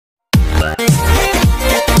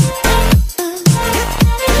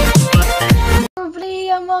Everybody,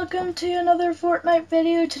 and welcome to another Fortnite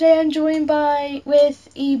video. Today I'm joined with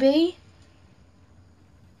EB. Again,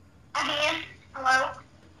 hello.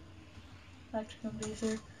 Electrican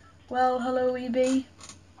Blazer. Well, hello EB.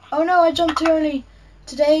 Oh no, I jumped too early.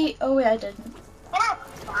 Today, oh wait, I didn't.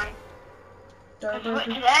 That's fine. Today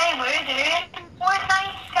Today we're doing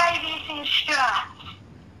Fortnite Skybasing Strats.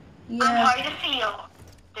 yeah. And how to feel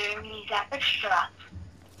doing these epic strats.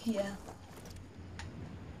 Yeah.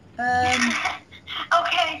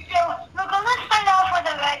 Okay, so we're gonna start off with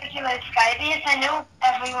a regular skybase. I know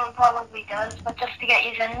everyone probably does, but just to get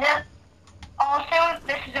you in there. Also,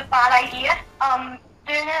 this is a bad idea,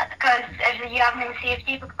 doing it, because if you have no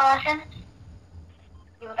safety precautions,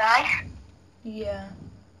 you'll die. Yeah.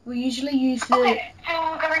 We usually use the... Okay, so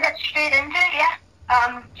we're gonna get straight into it, yeah?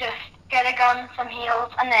 Just get a gun, some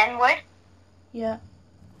heals, and then wood. Yeah.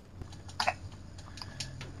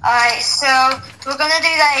 Alright, so we're gonna do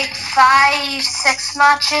like 5, 6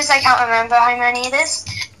 matches. I can't remember how many it is.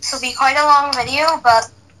 This will be quite a long video, but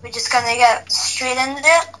we're just gonna get straight into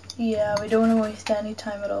it. Yeah, we don't want to waste any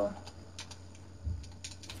time at all.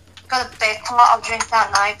 Got a big pot, I'll drink that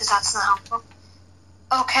now because that's not helpful.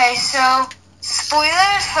 Okay, so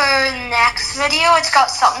spoiler for next video, it's got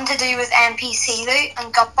something to do with NPC loot,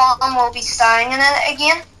 and Gutbomb will be starring in it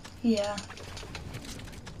again. Yeah.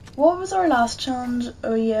 What was our last challenge?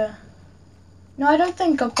 Oh yeah. No, I don't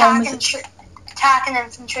think Gutbomb was... Attack and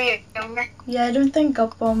infantry only. Yeah, I don't think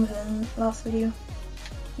Gutbomb was in last video.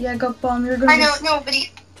 Yeah, Gutbomb, you're gonna... I know, no, but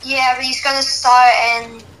he's gonna start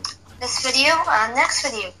in this video and next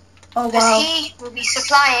video. Oh wow. Because he will be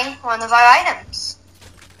supplying one of our items.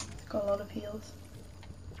 Got a lot of heals.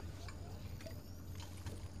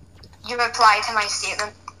 You reply to my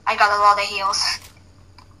statement. I got a lot of heals.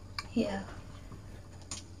 Yeah.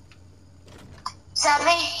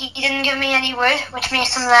 Sadly, he didn't give me any wood, which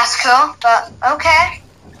makes him less cool, but okay.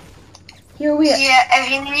 Here we are. Yeah,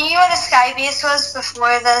 if you knew what a skybase was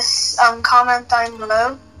before this, comment down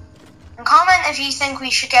below. And comment if you think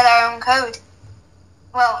we should get our own code.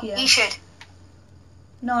 Well, Yeah. you should.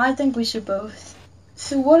 No, I think we should both.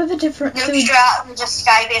 So what are the different... No strat and just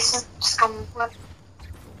skybase, just going for it.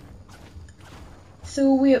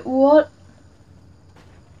 So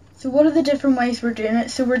what are the different ways we're doing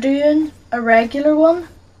it? So we're doing a regular one.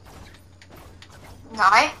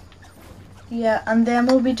 No. Yeah, and then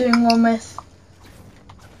we'll be doing one with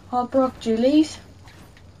Hop Rock Dualies.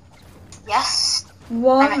 Yes.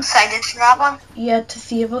 One, I'm excited for that one. yeah, to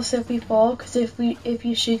save us if we fall, because if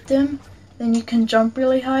you shoot them, then you can jump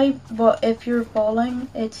really high, but if you're falling,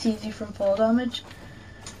 it saves you from fall damage.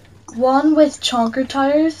 One with chonker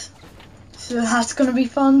tires, so that's going to be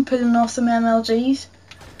fun, putting off some MLGs.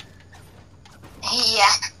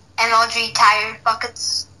 Yeah, MLG tire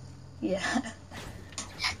buckets. Yeah.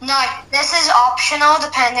 Now, this is optional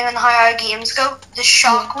depending on how our games go. The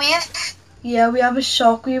shockwave. Yeah, we have a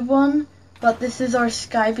shockwave one, but this is our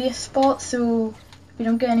skybase spot, so if we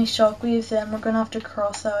don't get any shockwaves, then we're going to have to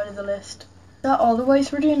cross out of the list. Is that all the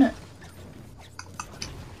ways we're doing it?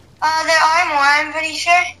 There are more, I'm pretty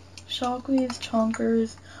sure. Shockwaves,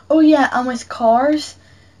 chonkers. Oh yeah, and with cars.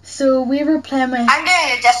 So we were playing with... I'm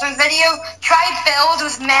doing a different video. Try build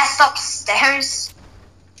with messed up stairs.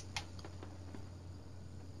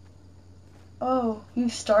 Oh, you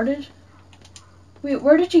started? Wait,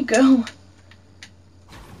 where did you go?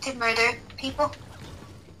 To murder people.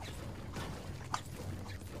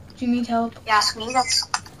 Do you need help? You ask me, that's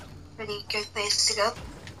a pretty good place to go.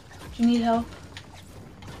 Do you need help?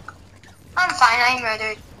 I'm fine, I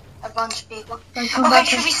murdered a bunch of people. Then come Okay, back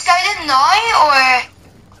should we start it now, or...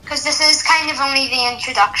 Because this is kind of only the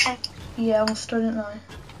introduction. Yeah, we'll start it now.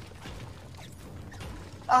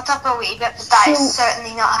 I'll talk a wee bit, but that is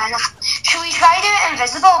certainly not high enough. Should we try to do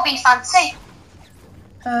invisible, be fancy?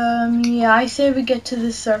 Yeah, I say we get to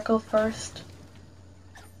the circle first.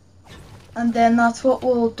 And then that's what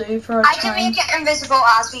we'll do for our I time. can make it invisible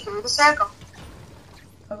as we go the circle.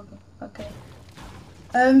 Oh, okay.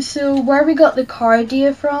 So where we got the car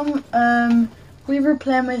idea from, we were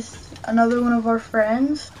playing with another one of our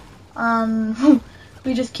friends, and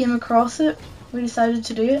we just came across it. We decided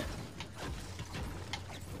to do it.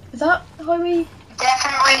 Is that how we...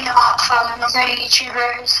 Definitely not from another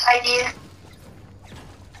YouTuber's idea.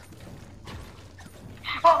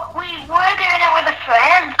 Well, we were doing it with a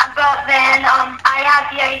friend, but then I had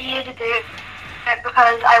the idea to do it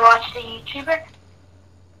because I watched a YouTuber.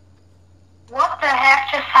 What the heck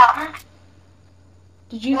just happened?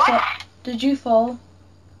 Did you What? fall? Did you fall?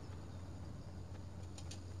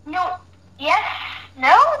 No. Yes.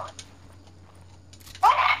 No.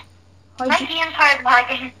 What? How'd My you... game's hard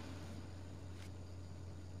lagging.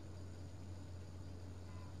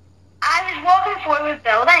 I was walking forward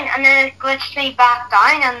building and then it glitched me back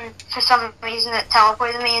down and for some reason it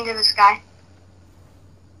teleported me into the sky.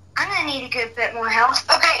 I'm gonna need a good bit more health.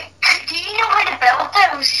 Okay, do you know how to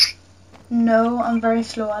build those? No, I'm very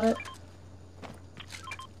slow at it.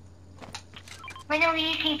 We know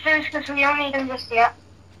you keep those because we don't need them just yet.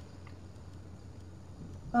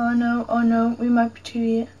 Oh no, we might be too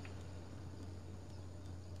late.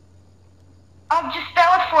 I'll just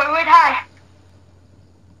build forward high.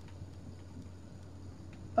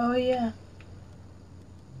 Oh yeah.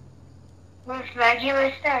 With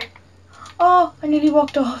regular stairs. Oh, I nearly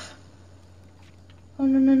walked off. Oh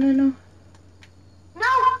no. No!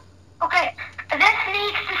 Okay, this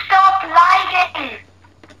needs to stop lagging.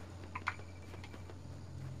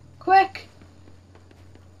 Quick!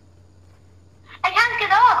 I can't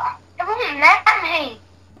get up. It won't let me.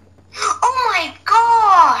 Oh my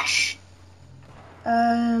gosh!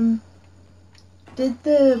 Did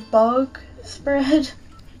the bug spread?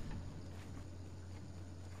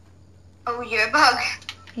 Oh, you're a bug.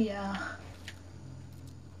 Yeah.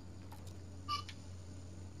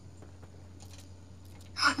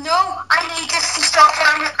 No, I need this to stop.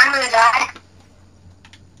 I'm gonna die.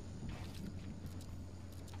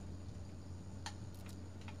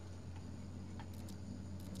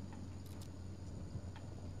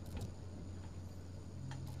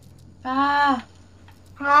 Ah!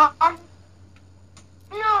 Come on.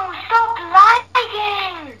 No, stop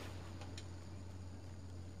lagging.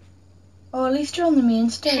 Oh, at least you're on the main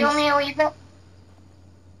stage. Show me a wee bit.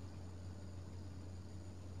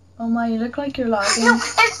 Oh my, you look like you're lagging. No,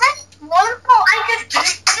 is this wonderful? I could do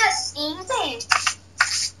this easy.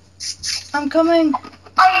 I'm coming.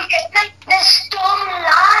 I get like this dumb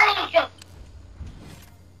lag.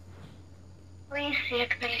 Please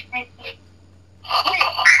save me, thank you.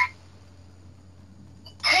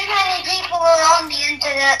 Too many people are on the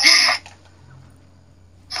internet.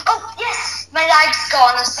 Oh, yes! My lag's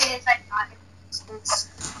gone as soon as I got it.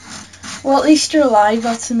 Well, at least you're alive,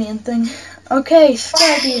 that's the main thing. Okay,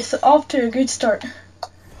 Skybase, off to a good start.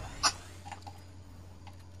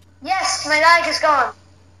 Yes, my lag is gone.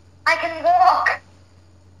 I can walk.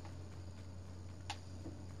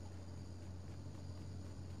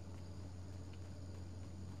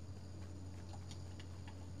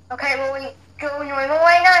 Okay, will we go normal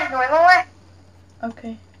way now? Normal way?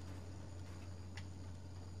 Okay.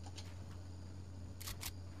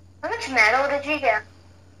 How much metal did you get?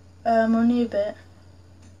 Only a bit.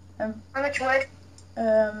 How much wood?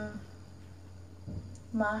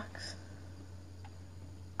 Max.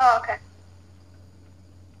 Oh, okay.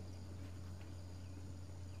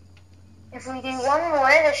 If we do one more,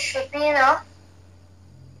 this should be enough.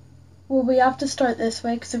 Well, we have to start this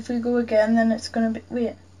way, because if we go again, then it's gonna be...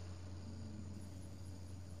 Wait.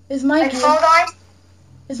 Is my Like, fall down?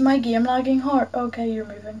 Is my game lagging hard? Okay, you're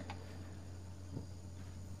moving.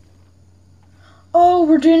 Oh,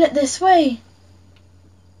 we're doing it this way.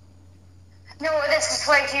 No, this is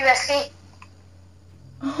way too risky.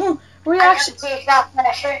 Oh, were you I actually... can't take that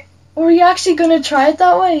pressure. Were you actually gonna try it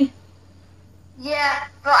that way? Yeah,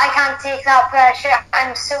 but I can't take that pressure.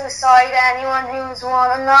 I'm so sorry to anyone who's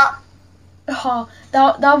wanting that. Oh,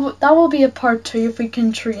 that will be a part 2 if we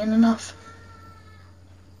can train enough.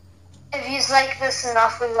 If you like this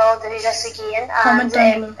enough, we will do this again. Comment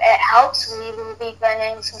down below. If it helps, we will be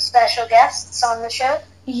bringing some special guests on the show.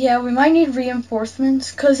 Yeah, we might need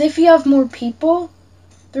reinforcements, because if you have more people,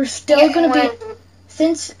 there's still going to be...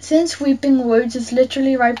 Since Weeping Woods is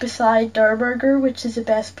literally right beside Durburger, which is the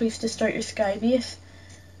best place to start your skybase,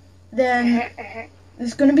 then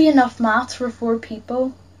there's going to be enough mats for 4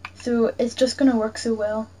 people, so it's just going to work so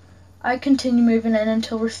well. I continue moving in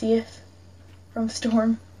until we're safe from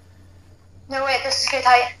Storm. No, wait, this is good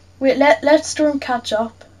height. Wait, let Storm catch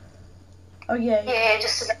up. Oh yeah. Yeah,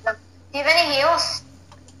 just a bit. Do you have any heals?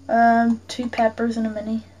 2 peppers and a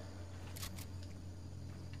mini.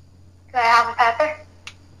 Do I have a pepper?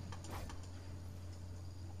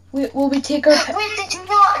 Will we take our... Wait, did you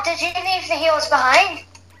leave the heals behind?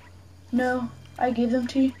 No, I gave them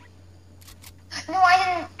to you. No, I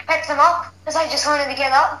didn't pick them up, because I just wanted to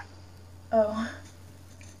get up. Oh.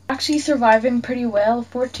 Actually surviving pretty well.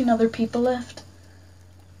 14 other people left.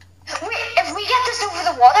 Wait, if we get this over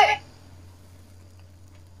the water...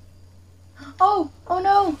 Oh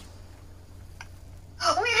no!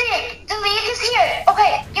 Wait, the lake is here.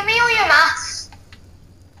 Okay, give me all your mats.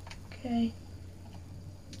 Okay.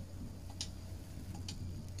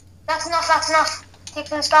 That's enough. Take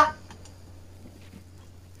them back.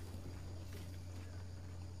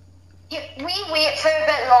 We wait for a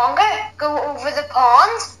bit longer, go over the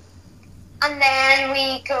pond, and then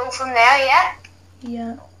we go from there, yeah?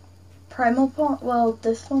 Yeah. Primal pond? Well,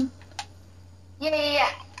 this one. Yeah.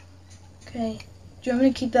 Okay. Do you want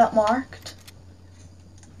me to keep that marked?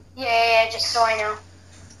 Yeah, just so I know.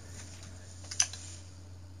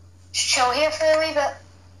 Just chill here for a wee bit.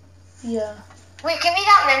 Yeah. Wait, give me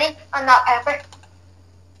that mini and that pepper.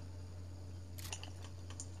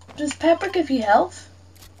 Does pepper give you health?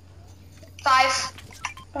 5.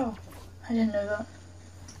 Oh, I didn't know that.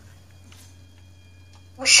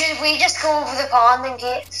 Well, should we just go over the pond and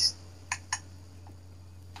gates?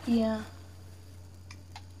 Yeah.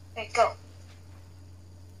 Okay, go.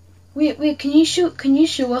 Wait, can you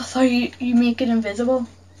show us how you make it invisible?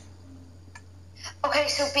 Okay,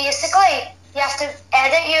 so basically, you have to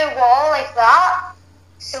edit your wall like that,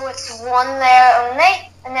 so it's one layer only,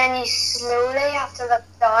 and then you slowly have to look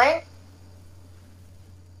down.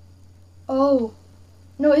 Oh.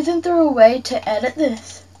 No, isn't there a way to edit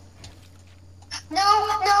this? No,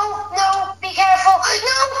 be careful.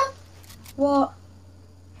 No! What?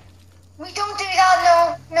 We don't do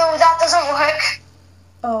that, no, that doesn't work.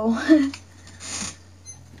 Oh.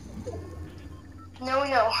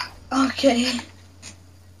 No. Okay.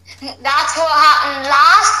 That's what happened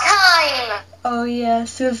last time. Oh yeah,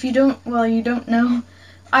 so if you don't know.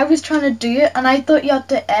 I was trying to do it and I thought you had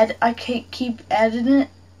to edit, I keep editing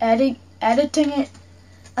it,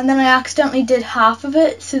 and then I accidentally did half of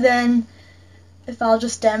it, so then, if I'll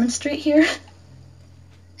just demonstrate here.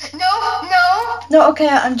 No. No, okay,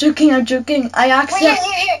 I'm joking. I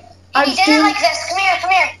accidentally... Here. You did it like this. Come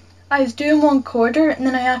here. I was doing 1/4 and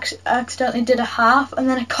then I accidentally did a half and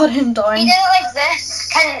then I cut him down. You did it like this.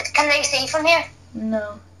 Can they see from here?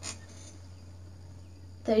 No.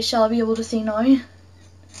 They shall be able to see now. And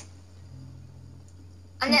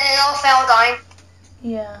then it all fell down.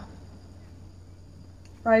 Yeah.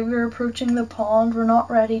 Right, we're approaching the pond. We're not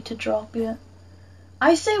ready to drop yet.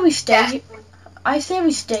 I say we stay. Yeah. I say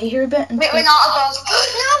we stay here a bit. Wait, we're not above.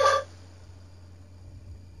 No!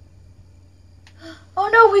 Oh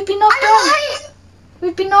no, we've been knocked down. Alive!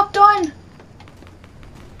 We've been knocked down.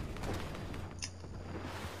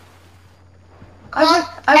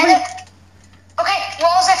 Okay,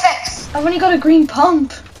 walls are fixed. I've only got a green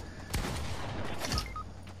pump.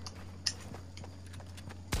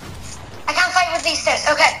 I can't fight with these stairs.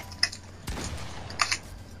 Okay.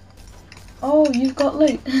 Oh, you've got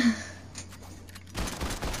loot.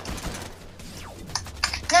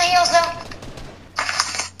 No heals, no.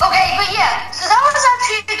 Okay, but yeah, so that was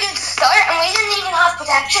actually a good start, and we didn't even have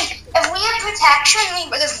protection. If we had protection, we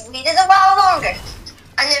would have waited a while longer.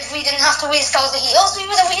 And if we didn't have to waste all the heals, we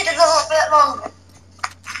would have waited a little bit longer.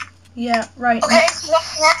 Yeah, right. Okay, so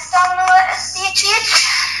what's next on the CHH?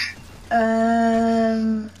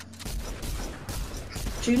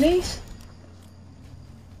 Dualies?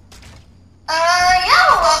 Yeah,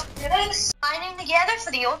 well, Dualies. Mining together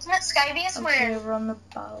for the ultimate skybase Okay, win. we're on the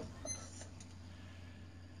battle.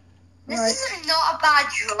 This Right. is not a bad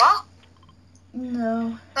drop,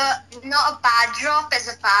 No. but not a bad drop is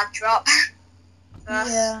a bad drop.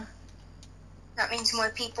 Yeah. That means more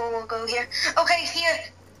people will go here. Okay,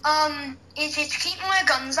 here. It's keep more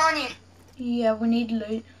guns on you Yeah, we need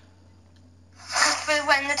loot. for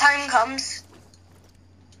when the time comes.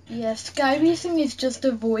 Yeah, skybasing is just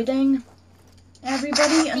avoiding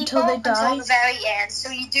everybody until they die. Until the very end. So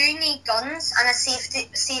you do need guns and a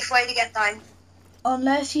safe way to get down.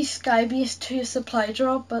 Unless you skybase to a supply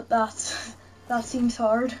drop, but that seems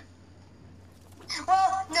hard.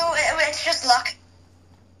 Well, no, it's just luck.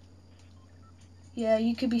 Yeah,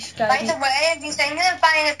 you could be By the skybase. way, if you're thinking of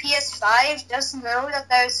buying a PS5, just know that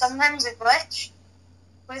there's sometimes a glitch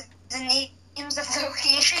with the names of the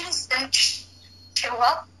locations don't show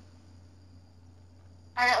up.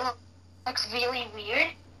 And it looks really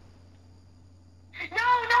weird. No,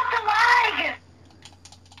 not the lag!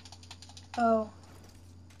 Oh.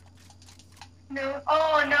 No,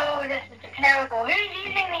 oh no, this is terrible. Who's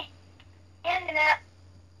using the internet?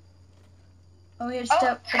 Oh, yeah, Oh,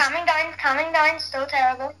 step. coming down, still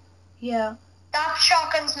terrible. Yeah. That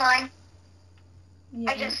shotgun's mine. Yeah.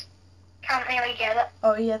 I just can't really get it.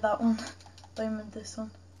 Oh, yeah, that one. Diamond, this one.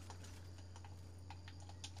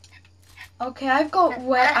 Okay, I've got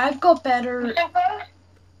better. So close?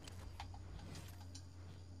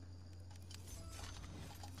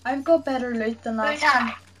 I've got better loot than last Who's time.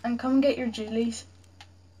 that? And come get your Dualies.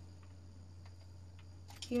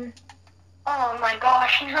 Here. Oh my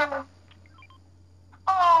gosh, no.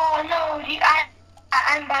 Oh no,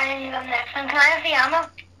 I'm buying them next time. Can I have the ammo?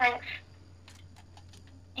 Thanks.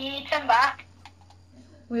 You need some back?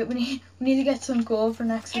 Wait, we need to get some gold for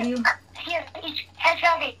next video. Here, head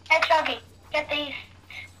froggy, get these.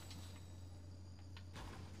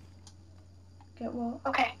 Get what?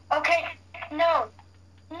 Okay, no,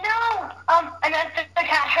 I meant the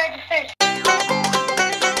cash registers.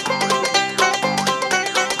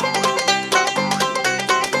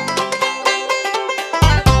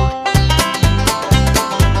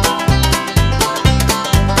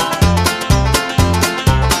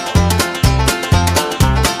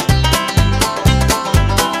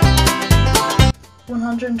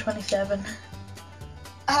 $127.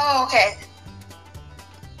 Oh, okay.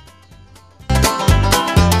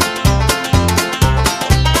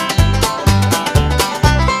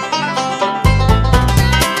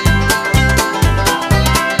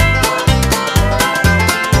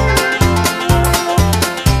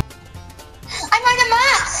 I'm out of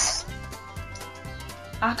maths.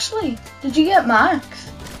 Actually, did you get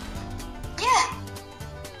max? Yeah.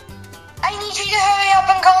 I need you to hurry up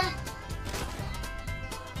and come.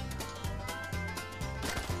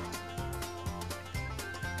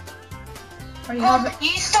 Are you having?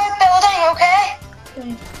 You start building, okay?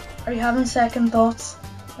 Okay. Are you having second thoughts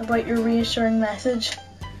about your reassuring message?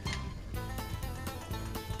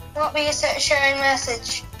 What reassuring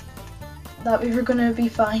message? That we were gonna be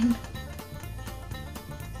fine.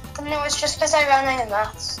 No, it's just because I ran out of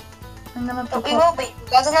maths. I'm gonna But pick we up. will be. We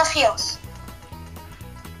got enough heals.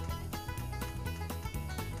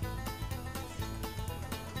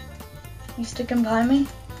 You sticking by me?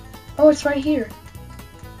 Oh, it's right here.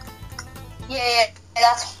 Yeah,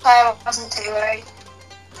 that's why I wasn't too worried.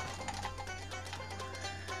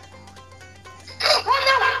 Oh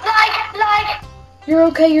no! Lag! You're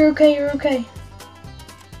okay. You're okay. You're okay.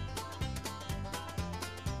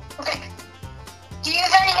 Okay. Do you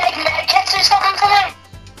have any like medkits or something for me?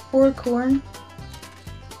 4 corn.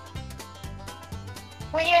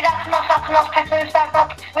 Wait, here, that's enough. Pick those back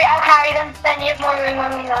up. Wait, I'll carry them. Then you have more room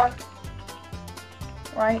when we land.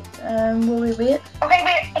 Right. Will we wait? Okay,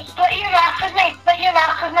 wait. Split your mask with me.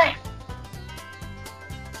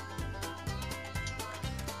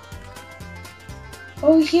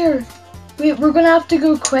 Oh, here. Wait, we're gonna have to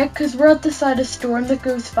go quick because we're at the side of storm that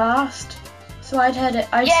goes fast. So I'd head it.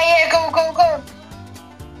 Yeah, go.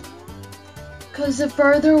 Because the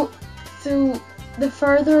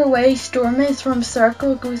further away storm is from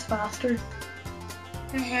circle, it goes faster.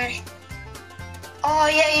 Oh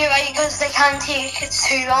yeah, you're right, because they can't take it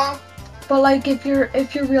too long. But like if you're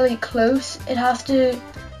really close, it has to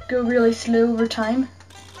go really slow over time.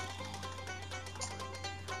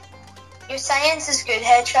 Your science is good,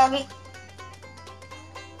 Hedgehoggy.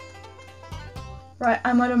 Right,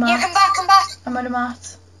 I'm out of Here, maths. come back. I'm out of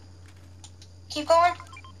maths. Keep going.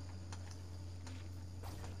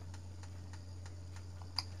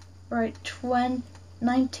 Right,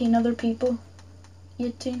 19 other people.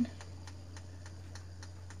 18.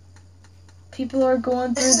 People are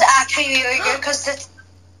going through. This is actually really good, because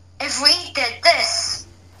if we did this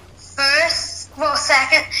first,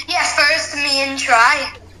 the main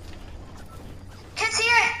try. Kids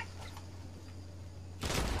here.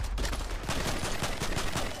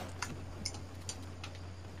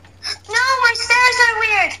 No, my stairs are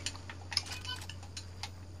weird.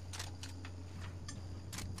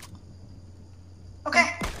 Okay.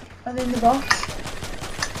 Are they in the box?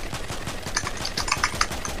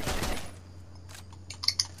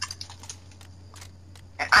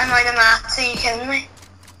 I'm out of maths, are you kidding me?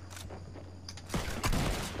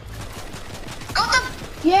 Got them!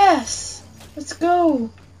 Yes! Let's go!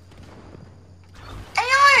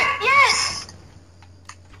 AR! Yes!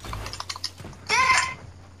 Dip!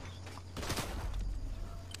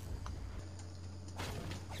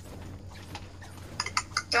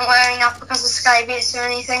 Don't worry, not because of Skybase or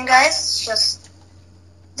anything, guys. It's just...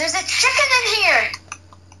 There's a chicken in here!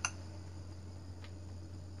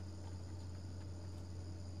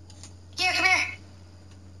 Here, come here.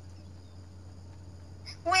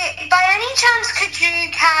 Wait, by any chance could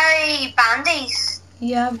you carry bandies?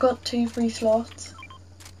 Yeah, I've got 2 free slots.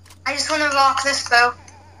 I just want to rock this bow.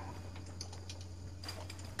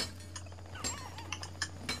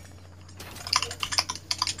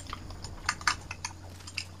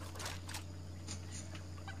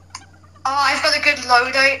 Oh, I've got a good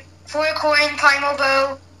loadout. 4 coin, primal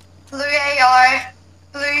bow, blue AR,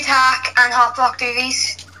 blue tack, and Hop Rock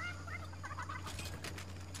Dualies.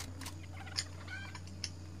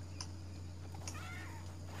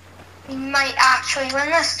 We might actually win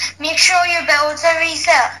this. Make sure your builds are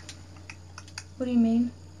reset. What do you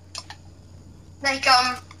mean? Like,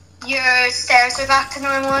 your stairs are back to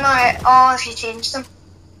normal now, or if you change them.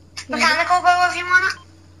 Yeah. Mechanical bow if you want it.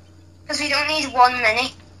 Because we don't need 1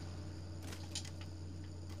 mini.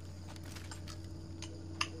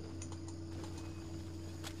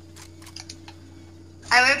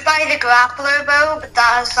 I would buy the grappler bow, but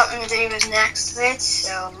that has something to do with next to it,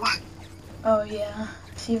 so... Oh yeah.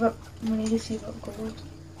 Save up. We need to save up gold.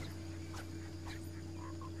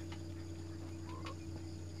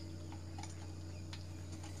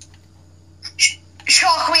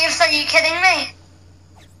 Shockwaves, are you kidding me?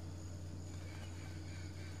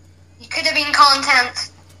 You could have been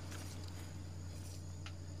content.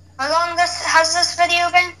 How long has this video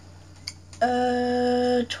been?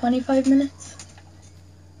 25 minutes.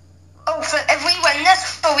 Oh, if we win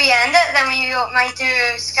this before we end it, then we might do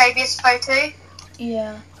Skybase part 2.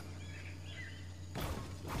 Yeah.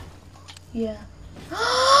 Yeah.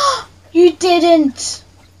 You didn't!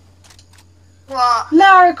 What?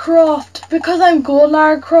 Lara Croft! Because I'm gold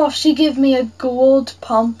Lara Croft, she gave me a gold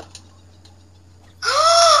pump.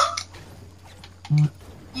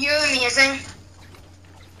 You're amazing.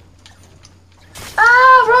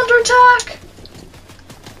 Ah! We're under attack!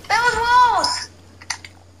 Build walls!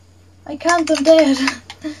 I can't, I'm dead.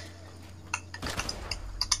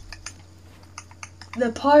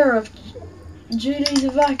 The power of Judy's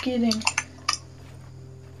evacuating.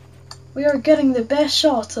 We are getting the best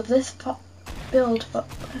shots of this build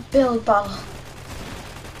battle.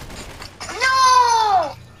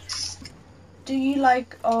 No! Do you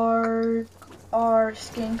like our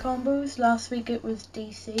skin combos? Last week it was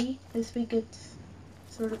DC. This week it's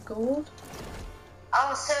sort of gold.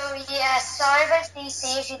 Also, yeah, sorry about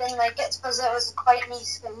DC if you didn't like it, because it was quite new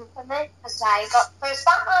skin for me. Because I got first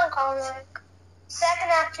Batman comic, second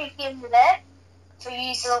actually came today. For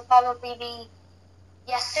you, so it'll probably be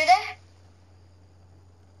yesterday.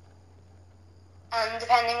 And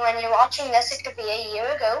depending when you're watching this, it could be a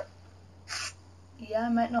year ago. Yeah, I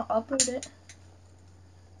might not upload it.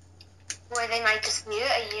 Or they might just view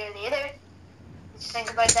it a year later. What do you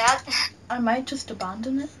think about that? I might just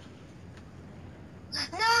abandon it.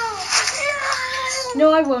 No!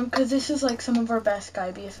 No, I won't, because this is like some of our best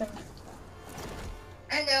skybasing.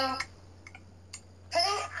 I know.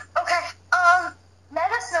 Okay,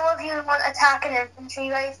 let us know if you want attack and infantry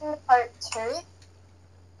rifle part 2.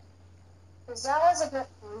 Because that was a bit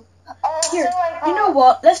fun. Also, Here, you know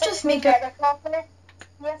what? Let's just make it.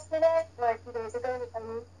 Yesterday, or 2 days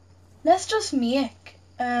ago, Let's just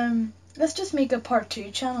make a part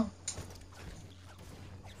 2 channel.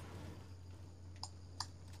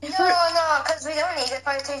 No, because we don't need a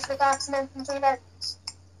part 2 for attacks and infantry rifles.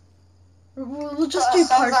 We'll just do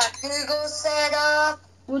part. Google setup.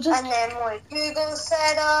 We'll just. And then more Google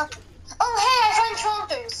setup. Oh, hey, I found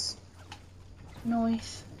trunkers.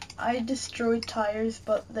 Nice. I destroyed tires,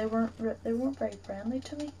 but they weren't very friendly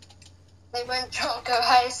to me. They weren't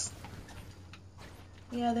trunkerized.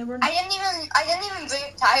 Yeah, they weren't. I didn't even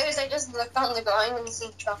break tires. I just looked on the ground and see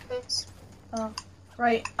trunkers. Oh,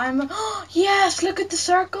 right. Yes! Look at the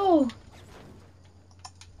circle.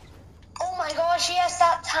 Oh my gosh! Yes,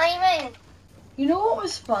 that timing. You know what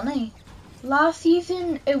was funny? Last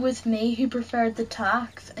season, it was me who preferred the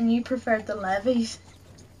tax, and you preferred the levies.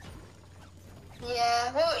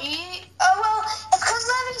 Yeah, well, it's because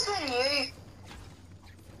levies were new.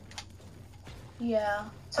 Yeah.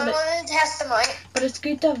 So I wanted to test them out. But it's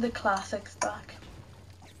good to have the classics back.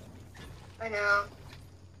 I know.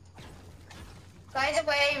 By the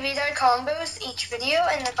way, read our combos each video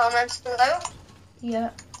in the comments below.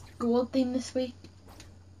 Yeah. Gold theme this week.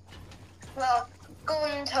 Well, gold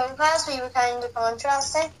and topaz we were kind of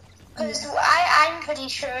contrasting. Because I'm pretty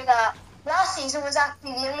sure that last season was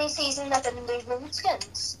actually the only season that didn't do gold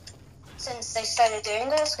skins. Since they started doing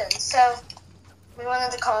gold skins. So, we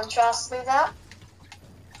wanted to contrast through that.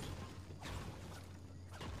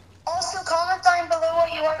 Also, comment down below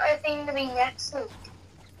what you want our theme to be next week.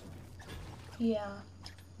 Yeah.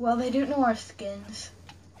 Well, they don't know our skins.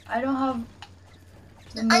 I don't have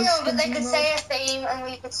the most I know, but skins they in the could world. say a theme and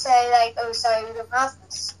we could say like, oh sorry, we don't have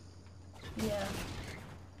this. Yeah.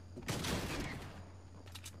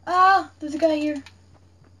 Ah, there's a guy here.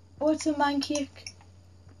 Oh, it's a man cake.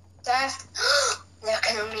 There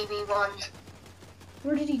can only be one.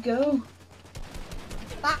 Where did he go?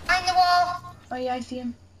 Behind the wall. Oh yeah, I see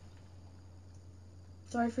him.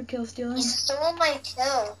 Sorry for kill stealing. He stole my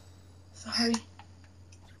kill. Sorry.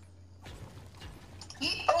 You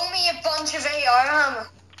owe me a bunch of AR ammo.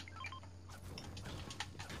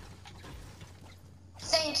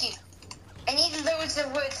 Thank you. I need loads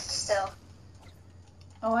of wood still.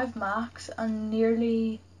 Oh, I've max and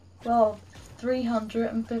nearly, well,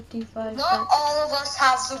 355. Not all of us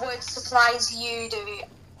have the wood supplies you do,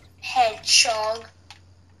 hedgehog.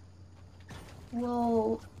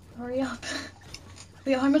 Well, hurry up.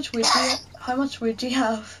 Wait, how much wood do you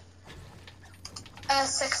have?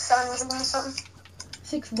 600 and something.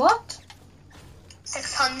 6 what?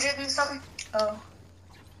 600 and something. Oh.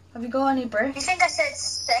 Have you got any You bricks? think I said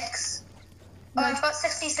 6? Oh, No. I've got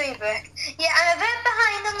 63 brick. Yeah, I'm a bit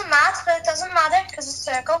behind on the maths, but it doesn't matter because it's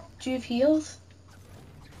circle. Do you have heals?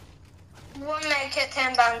 1 medkit,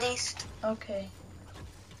 10 bandies. Okay.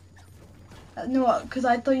 No, because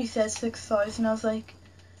I thought you said 6,000. I was like,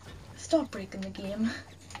 stop breaking the game.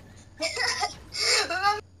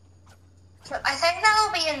 I think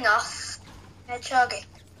that'll be enough. Chuggy.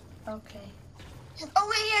 Okay. Oh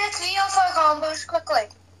wait, yeah, let's VR combos quickly.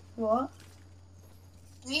 What?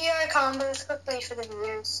 VR combos quickly for the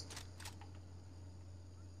viewers.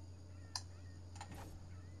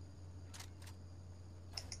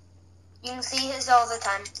 You can see his all the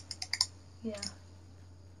time. Yeah.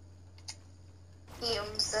 He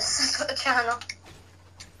owns this channel.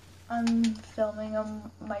 I'm filming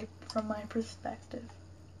from my perspective.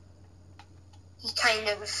 He kind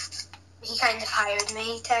of hired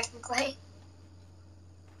me technically.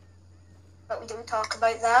 But we don't talk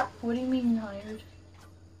about that. What do you mean hired?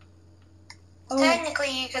 Oh,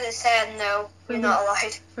 Technically you could have said no, you're not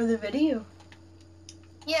allowed. for the video.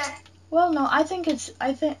 Yeah. Well, no, I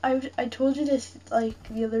told you this like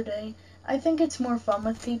the other day. I think it's more fun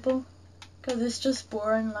with people. Cause it's just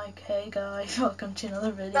boring, like, hey guys, welcome to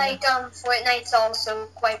another video. Like, Fortnite's also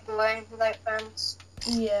quite boring without friends.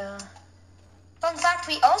 Yeah. Fun fact,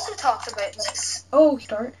 we also talked about this. Oh,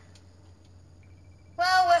 start?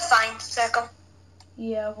 Well, we're fine, circle.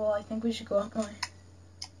 Yeah, well, I think we should go up now.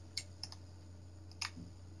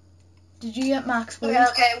 Did you get max weight? Yeah,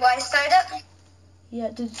 okay, why start it? Yeah,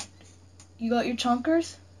 you got your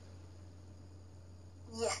chunkers?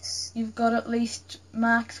 Yes. You've got at least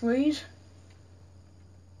max weight?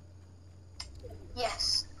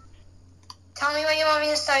 Yes. Tell me where you want me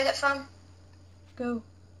to start it from. Go.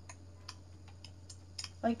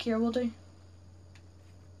 Like here will do.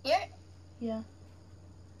 Here? Yeah.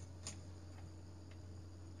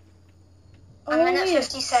 I'm in at yeah.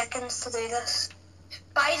 50 seconds to do this.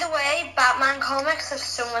 By the way, Batman comics have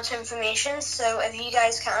so much information, so if you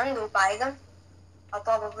guys can, go buy them. I'll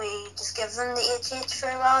probably just give them the HH for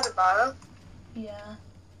a while to borrow. Yeah.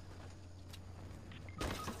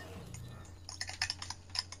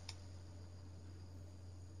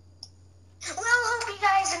 Well, hope you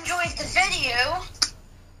guys enjoyed the video.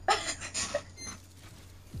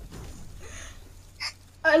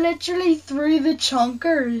 I literally threw the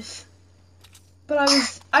chunkers. But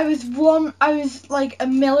I was like a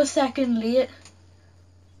millisecond late.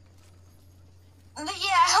 But yeah,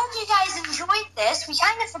 I hope you guys enjoyed this. We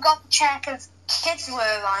kind of forgot to check if kids were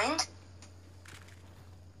around.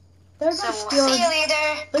 They're So gonna we'll steal. see you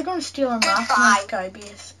later. They're gonna steal our math Goodbye. from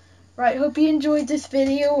Skybase. Right. Hope you enjoyed this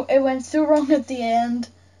video. It went so wrong at the end,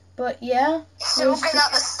 but yeah. So good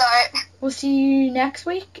at the start. We'll see you next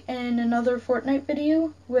week in another Fortnite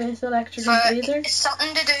video with Electrican Blazer.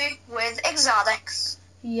 Something to do with exotics.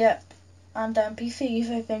 Yep. And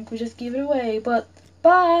NPCs. I think we just gave it away. But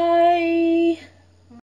bye.